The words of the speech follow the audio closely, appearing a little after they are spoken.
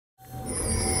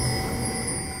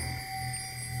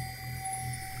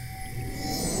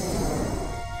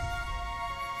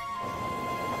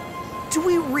Do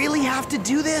we really have to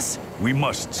do this? We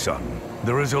must, son.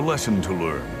 There is a lesson to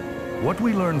learn. What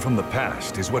we learn from the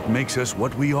past is what makes us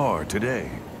what we are today.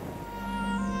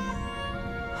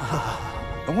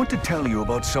 I want to tell you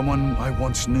about someone I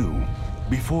once knew,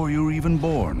 before you were even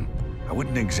born. I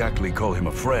wouldn't exactly call him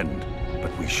a friend,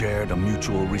 but we shared a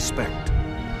mutual respect.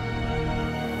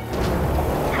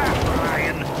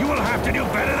 Ryan, you will have to do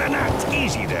better than that.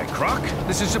 Easy there, Croc.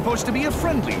 This is supposed to be a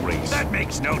friendly race. That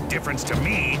makes no difference to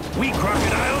me. We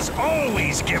crocodiles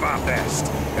always give our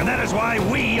best. And that is why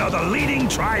we are the leading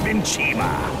tribe in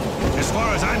Chima. As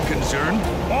far as I'm concerned,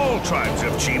 all tribes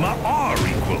of Chima are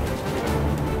equal.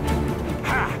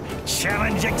 Ha!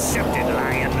 Challenge accepted,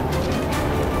 Lion.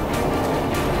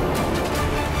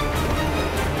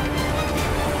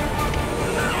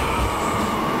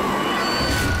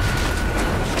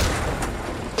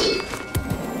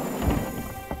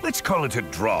 Let's call it a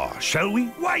draw, shall we?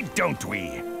 Why don't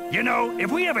we? You know,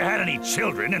 if we ever had any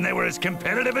children and they were as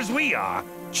competitive as we are,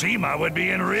 Chima would be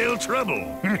in real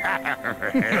trouble.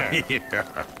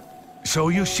 So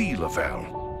you see,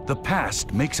 Lavelle, the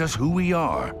past makes us who we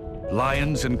are.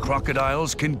 Lions and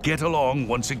crocodiles can get along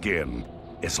once again,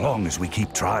 as long as we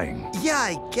keep trying. Yeah,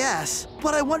 I guess.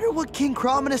 But I wonder what King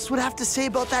Crominus would have to say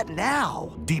about that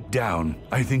now. Deep down,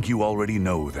 I think you already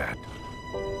know that.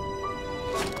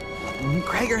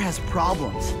 Krager has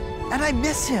problems, and I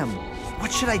miss him.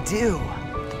 What should I do?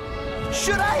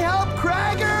 Should I help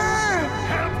Krager?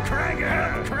 Help Krager!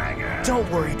 Help Krager! Don't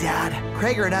worry, Dad.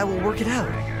 Krager and I will work it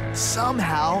out.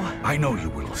 Somehow. I know you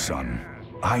will, son.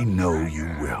 I know you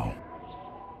will.